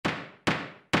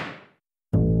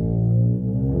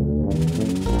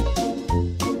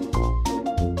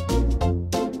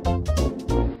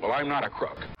not a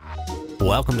crook.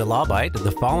 Welcome to Law Bite.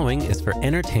 The following is for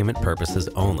entertainment purposes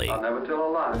only. I'll never tell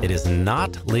a lie. It is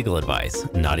not legal advice,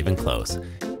 not even close.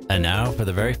 And now for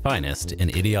the very finest in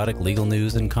idiotic legal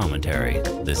news and commentary.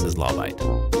 This is Law Bite.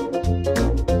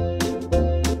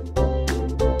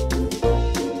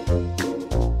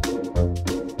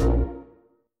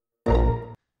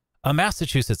 A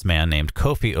Massachusetts man named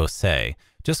Kofi Osei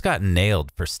just got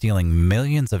nailed for stealing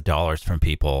millions of dollars from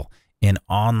people in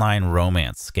online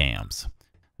romance scams.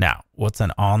 Now, what's an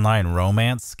online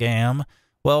romance scam?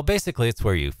 Well, basically, it's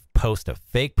where you post a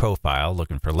fake profile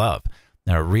looking for love.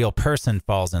 Now, a real person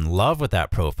falls in love with that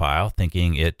profile,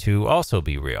 thinking it to also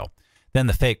be real. Then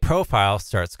the fake profile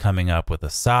starts coming up with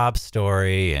a sob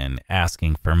story and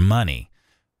asking for money,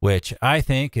 which I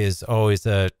think is always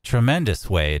a tremendous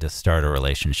way to start a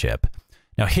relationship.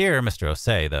 Now here, Mr.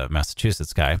 Osei, the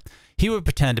Massachusetts guy, he would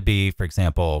pretend to be, for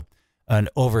example, an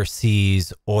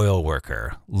overseas oil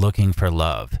worker looking for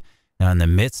love. Now in the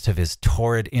midst of his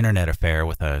torrid internet affair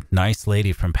with a nice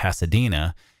lady from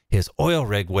Pasadena, his oil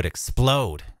rig would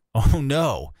explode. Oh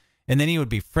no. And then he would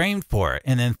be framed for it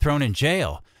and then thrown in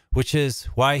jail, which is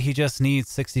why he just needs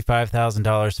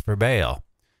 $65,000 for bail.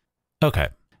 Okay.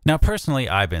 Now, personally,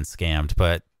 I've been scammed,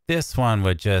 but this one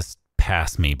would just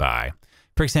pass me by.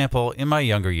 For example, in my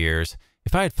younger years,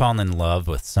 if I had fallen in love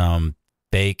with some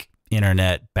fake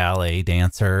internet ballet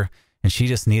dancer and she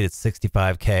just needed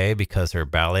 $65K because her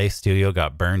ballet studio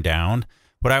got burned down,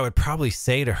 what I would probably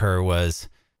say to her was,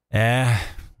 well,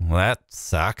 that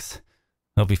sucks.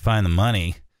 Hope you find the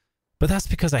money. But that's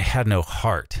because I had no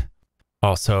heart.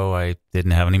 Also, I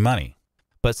didn't have any money.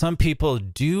 But some people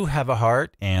do have a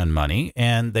heart and money,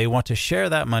 and they want to share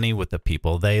that money with the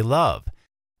people they love.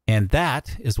 And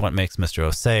that is what makes Mr.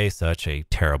 Osei such a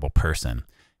terrible person.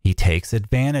 He takes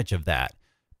advantage of that.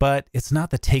 But it's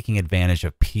not the taking advantage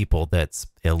of people that's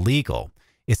illegal.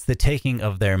 It's the taking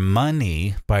of their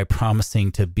money by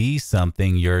promising to be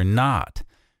something you're not.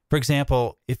 For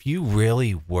example, if you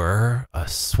really were a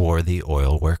swarthy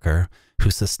oil worker who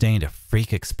sustained a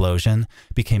freak explosion,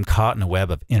 became caught in a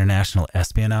web of international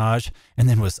espionage, and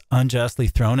then was unjustly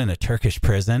thrown in a Turkish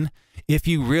prison, if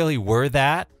you really were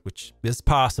that, which is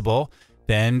possible,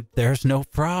 then there's no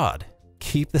fraud.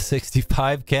 Keep the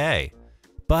 $65K.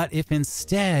 But if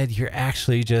instead you're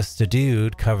actually just a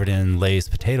dude covered in Lay's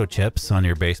potato chips on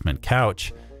your basement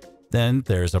couch, then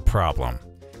there's a problem.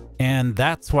 And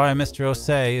that's why Mr.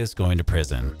 Osei is going to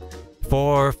prison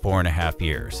for 4.5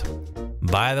 years.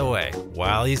 By the way,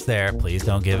 while he's there, please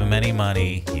don't give him any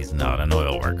money. He's not an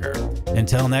oil worker.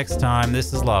 Until next time,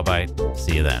 this is Law Bite.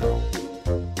 See you then.